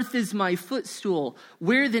 and earth is my footstool.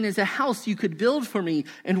 Where then is a house you could build for me?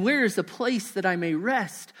 And where is a place that I may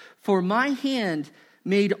rest? For my hand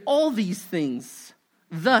made all these things.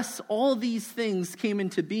 Thus all these things came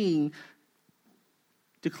into being,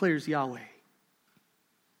 declares Yahweh.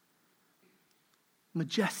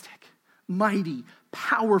 Majestic, mighty,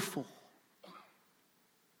 powerful.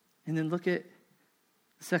 And then look at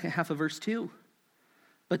the second half of verse 2.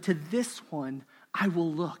 But to this one I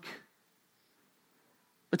will look.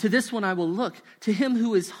 But to this one I will look, to him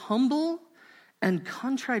who is humble and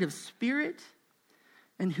contrite of spirit,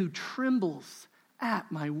 and who trembles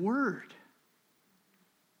at my word.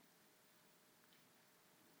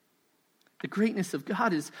 The greatness of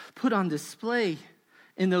God is put on display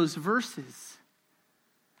in those verses.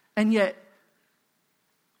 And yet,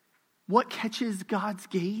 what catches God's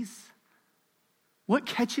gaze? What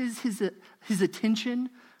catches his attention?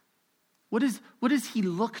 What does he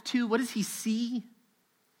look to? What does he see?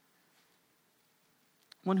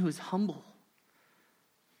 One who is humble,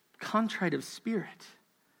 contrite of spirit,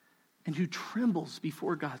 and who trembles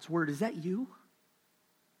before God's word. Is that you?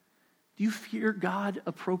 Do you fear God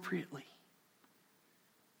appropriately?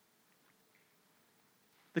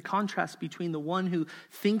 The contrast between the one who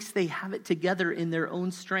thinks they have it together in their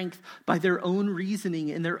own strength, by their own reasoning,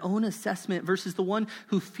 in their own assessment, versus the one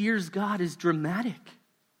who fears God is dramatic.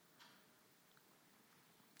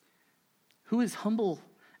 Who is humble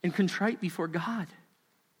and contrite before God?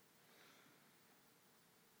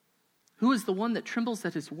 Who is the one that trembles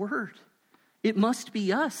at his word? It must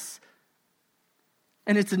be us.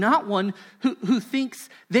 And it's not one who thinks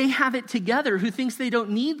they have it together, who thinks they don't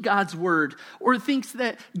need God's word, or thinks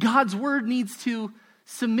that God's word needs to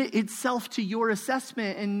submit itself to your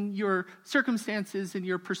assessment and your circumstances and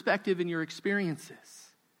your perspective and your experiences.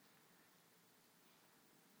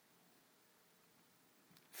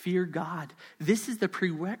 Fear God. This is the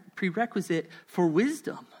prerequisite for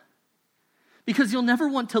wisdom. Because you'll never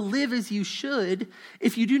want to live as you should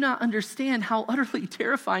if you do not understand how utterly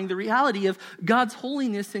terrifying the reality of God's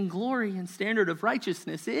holiness and glory and standard of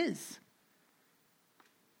righteousness is.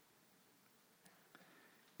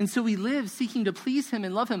 And so we live seeking to please him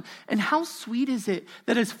and love him. And how sweet is it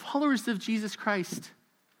that as followers of Jesus Christ,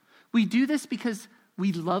 we do this because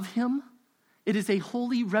we love him. It is a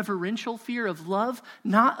holy reverential fear of love,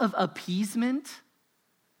 not of appeasement.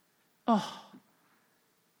 Oh,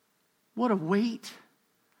 what a weight,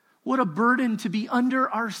 what a burden to be under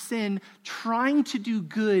our sin, trying to do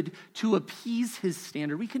good to appease his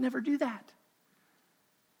standard. We can never do that.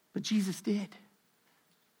 But Jesus did.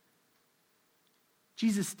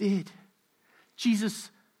 Jesus did.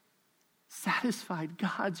 Jesus satisfied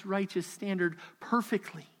God's righteous standard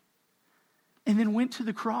perfectly and then went to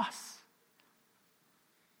the cross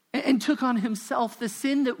and took on himself the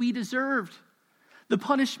sin that we deserved. The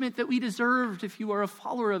punishment that we deserved, if you are a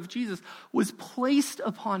follower of Jesus, was placed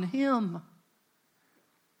upon him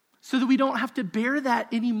so that we don't have to bear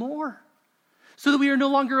that anymore, so that we are no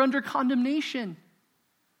longer under condemnation.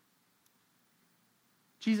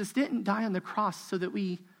 Jesus didn't die on the cross so that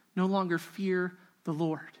we no longer fear the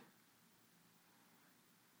Lord.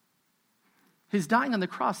 His dying on the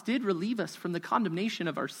cross did relieve us from the condemnation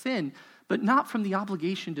of our sin, but not from the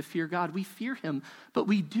obligation to fear God. We fear him, but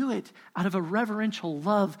we do it out of a reverential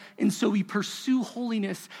love. And so we pursue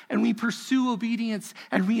holiness and we pursue obedience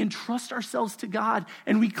and we entrust ourselves to God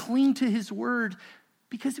and we cling to his word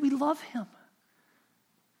because we love him.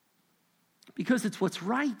 Because it's what's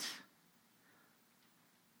right.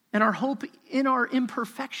 And our hope in our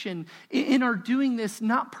imperfection, in our doing this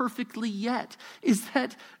not perfectly yet, is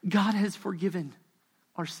that God has forgiven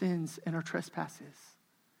our sins and our trespasses.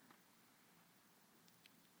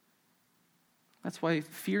 That's why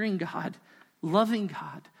fearing God, loving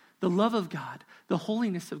God, the love of God, the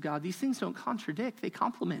holiness of God, these things don't contradict, they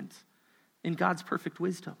complement in God's perfect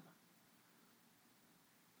wisdom.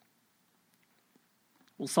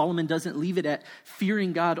 Well, Solomon doesn't leave it at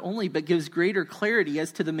fearing God only, but gives greater clarity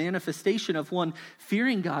as to the manifestation of one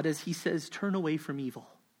fearing God, as he says, turn away from evil.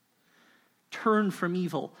 Turn from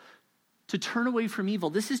evil. To turn away from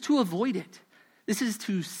evil, this is to avoid it. This is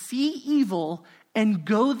to see evil and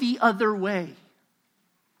go the other way.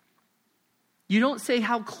 You don't say,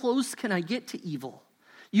 how close can I get to evil?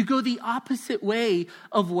 You go the opposite way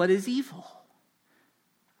of what is evil.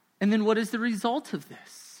 And then what is the result of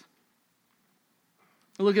this?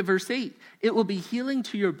 Look at verse 8. It will be healing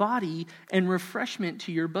to your body and refreshment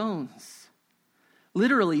to your bones.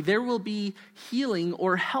 Literally, there will be healing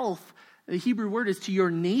or health. The Hebrew word is to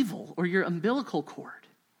your navel or your umbilical cord.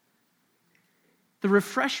 The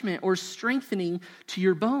refreshment or strengthening to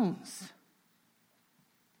your bones.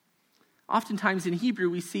 Oftentimes in Hebrew,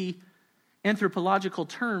 we see anthropological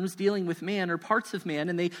terms dealing with man or parts of man,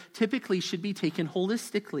 and they typically should be taken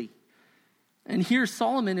holistically. And here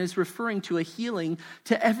Solomon is referring to a healing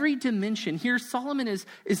to every dimension. Here Solomon is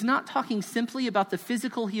not talking simply about the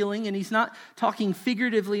physical healing, and he's not talking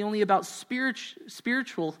figuratively only about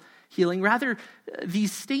spiritual healing. Rather,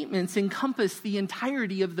 these statements encompass the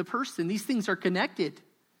entirety of the person. These things are connected.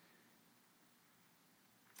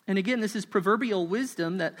 And again, this is proverbial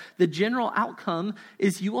wisdom that the general outcome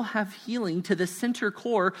is you will have healing to the center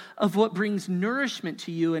core of what brings nourishment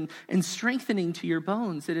to you and strengthening to your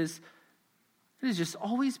bones. It is just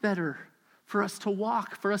always better for us to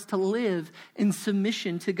walk, for us to live in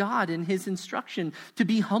submission to God and his instruction, to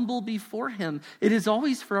be humble before him. It is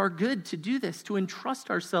always for our good to do this, to entrust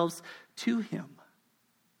ourselves to him.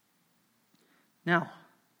 Now,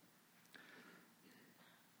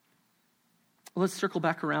 let's circle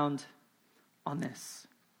back around on this.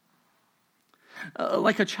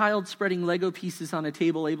 Like a child spreading Lego pieces on a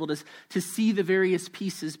table, able to see the various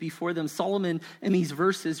pieces before them, Solomon in these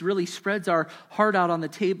verses really spreads our heart out on the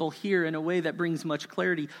table here in a way that brings much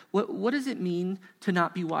clarity. What does it mean to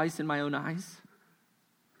not be wise in my own eyes?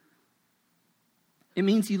 It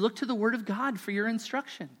means you look to the Word of God for your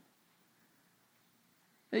instruction.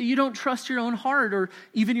 You don't trust your own heart or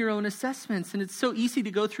even your own assessments. And it's so easy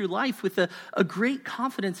to go through life with a great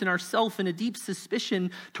confidence in ourselves and a deep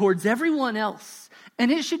suspicion towards everyone else. And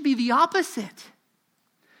it should be the opposite.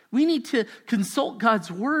 We need to consult God's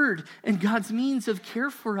word and God's means of care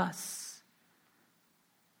for us.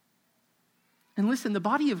 And listen, the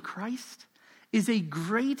body of Christ is a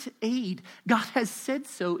great aid. God has said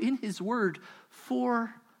so in his word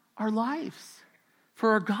for our lives,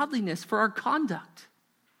 for our godliness, for our conduct.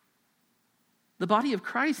 The body of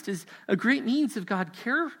Christ is a great means of God's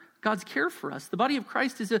care for us. The body of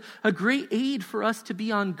Christ is a great aid for us to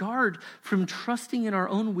be on guard from trusting in our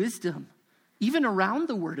own wisdom, even around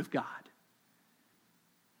the Word of God.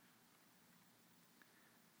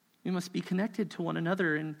 We must be connected to one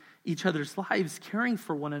another in each other's lives, caring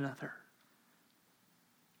for one another.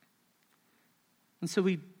 And so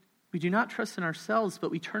we do not trust in ourselves, but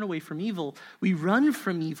we turn away from evil. We run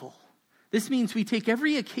from evil. This means we take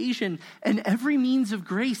every occasion and every means of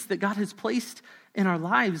grace that God has placed in our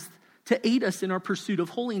lives to aid us in our pursuit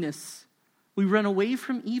of holiness. We run away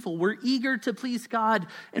from evil. We're eager to please God,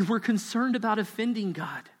 and we're concerned about offending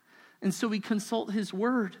God. And so we consult his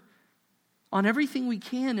word on everything we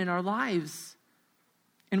can in our lives.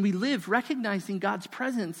 And we live recognizing God's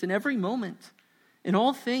presence in every moment, in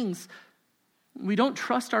all things. We don't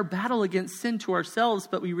trust our battle against sin to ourselves,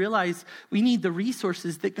 but we realize we need the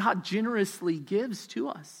resources that God generously gives to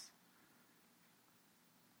us.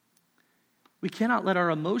 We cannot let our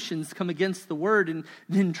emotions come against the word and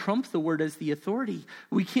then trump the word as the authority.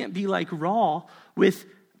 We can't be like Raw with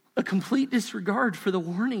a complete disregard for the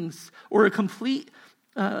warnings or a complete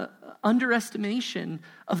underestimation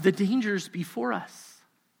of the dangers before us.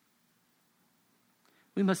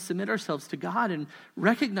 We must submit ourselves to God and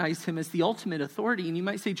recognize him as the ultimate authority. And you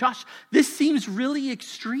might say, Josh, this seems really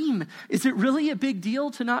extreme. Is it really a big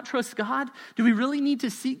deal to not trust God? Do we really need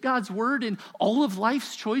to seek God's word in all of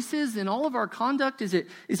life's choices and all of our conduct? Is it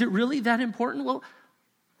really that important? Well,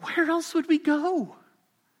 where else would we go?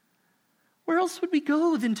 Where else would we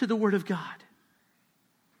go than to the word of God?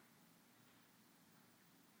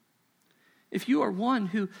 If you are one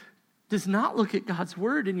who does not look at God's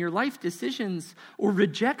word in your life decisions or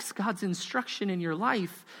rejects God's instruction in your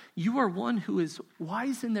life, you are one who is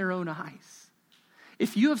wise in their own eyes.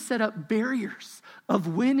 If you have set up barriers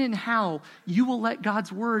of when and how you will let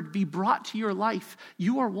God's word be brought to your life,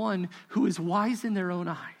 you are one who is wise in their own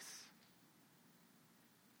eyes.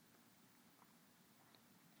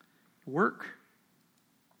 Work,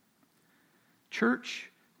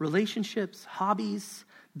 church, relationships, hobbies,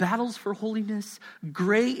 battles for holiness,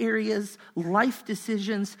 gray areas, life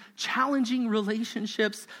decisions, challenging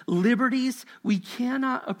relationships, liberties. We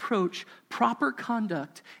cannot approach proper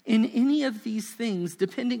conduct in any of these things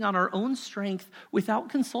depending on our own strength without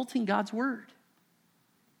consulting God's word.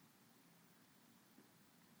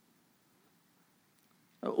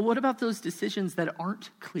 What about those decisions that aren't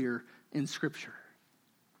clear in Scripture?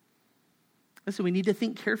 Listen, we need to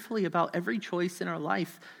think carefully about every choice in our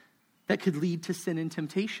life that could lead to sin and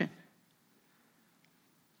temptation.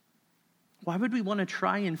 Why would we want to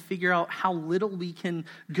try and figure out how little we can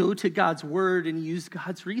go to God's word and use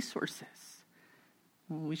God's resources?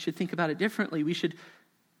 Well, we should think about it differently. We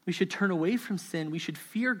should turn away from sin. We should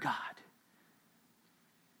fear God.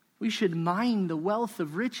 We should mine the wealth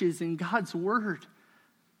of riches in God's word.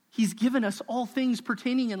 He's given us all things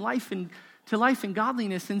pertaining in life and to life and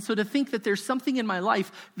godliness. And so to think that there's something in my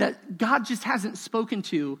life that God just hasn't spoken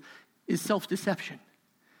to is self-deception.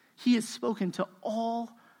 He has spoken to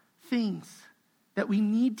all things that we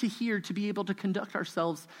need to hear to be able to conduct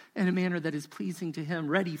ourselves in a manner that is pleasing to him,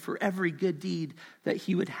 ready for every good deed that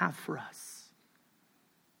he would have for us.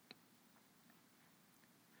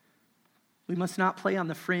 We must not play on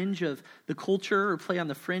the fringe of the culture or play on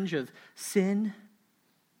the fringe of sin.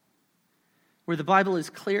 Where the Bible is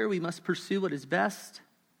clear, we must pursue what is best.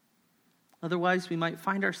 Otherwise, we might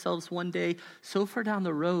find ourselves one day so far down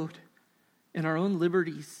the road in our own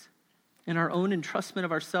liberties, in our own entrustment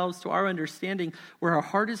of ourselves to our understanding, where our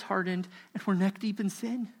heart is hardened and we're neck deep in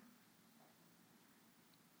sin.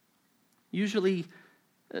 Usually,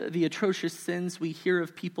 the atrocious sins we hear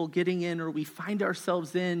of people getting in or we find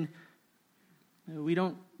ourselves in, we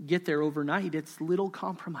don't get there overnight. It's little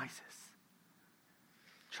compromises.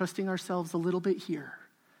 Trusting ourselves a little bit here,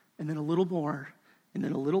 and then a little more, and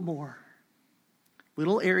then a little more.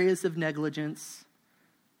 Little areas of negligence,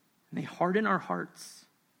 and they harden our hearts.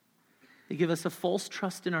 They give us a false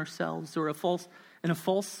trust in ourselves or a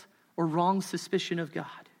false or wrong suspicion of God.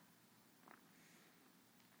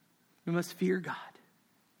 We must fear God.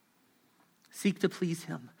 Seek to please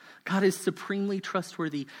him. God is supremely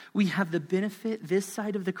trustworthy. We have the benefit this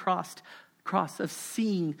side of the cross of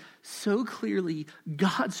seeing so clearly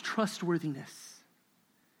God's trustworthiness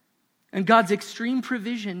and God's extreme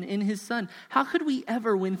provision in his Son. How could we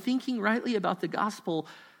ever, when thinking rightly about the gospel,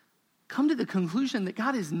 come to the conclusion that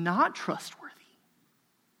God is not trustworthy?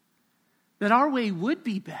 That our way would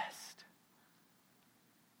be best?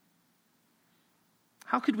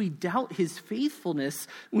 How could we doubt his faithfulness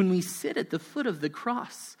when we sit at the foot of the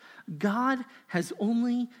cross? God has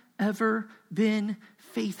only ever been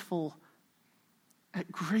faithful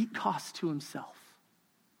at great cost to himself.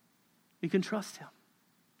 We can trust him.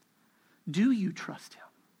 Do you trust him?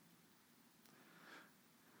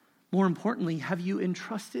 More importantly, have you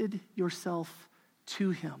entrusted yourself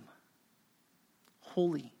to him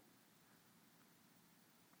wholly?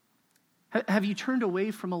 Have you turned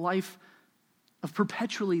away from a life of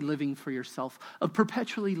perpetually living for yourself, of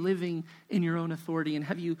perpetually living in your own authority? And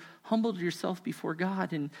have you humbled yourself before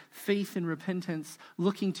God in faith and repentance,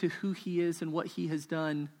 looking to who he is and what he has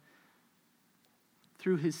done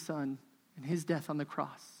through his Son and his death on the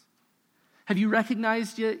cross? Have you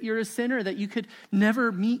recognized you're a sinner, that you could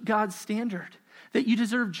never meet God's standard, that you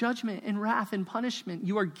deserve judgment and wrath and punishment?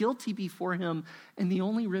 You are guilty before him, and the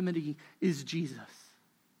only remedy is Jesus.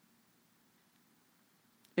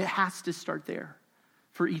 It has to start there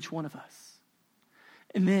for each one of us.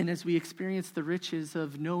 And then as we experience the riches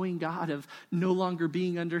of knowing God, of no longer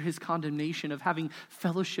being under his condemnation, of having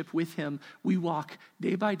fellowship with him, we walk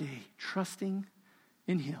day by day, trusting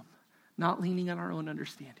in him, not leaning on our own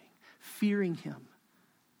understanding, fearing him.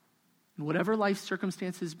 And whatever life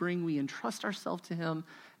circumstances bring, we entrust ourselves to him.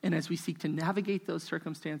 And as we seek to navigate those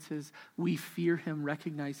circumstances, we fear him,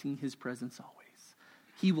 recognizing his presence always.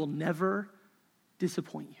 He will never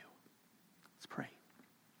disappoint you. Let's pray.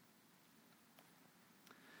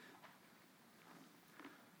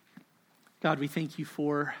 God, we thank you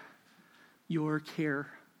for your care,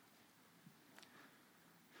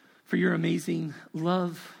 for your amazing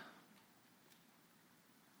love.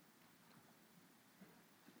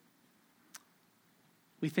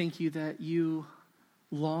 We thank you that you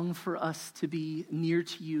long for us to be near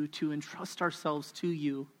to you, to entrust ourselves to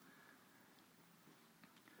you.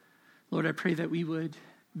 Lord, I pray that we would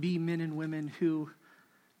be men and women who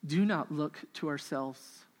do not look to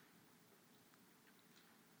ourselves.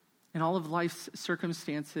 In all of life's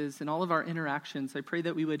circumstances and all of our interactions, I pray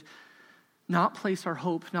that we would not place our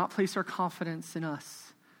hope, not place our confidence in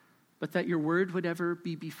us, but that your word would ever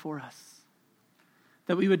be before us.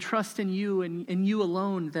 That we would trust in you and you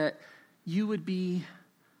alone, that you would be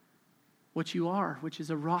what you are, which is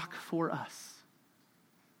a rock for us.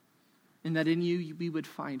 And that in you we would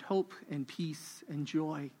find hope and peace and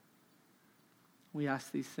joy. We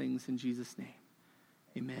ask these things in Jesus' name.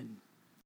 Amen.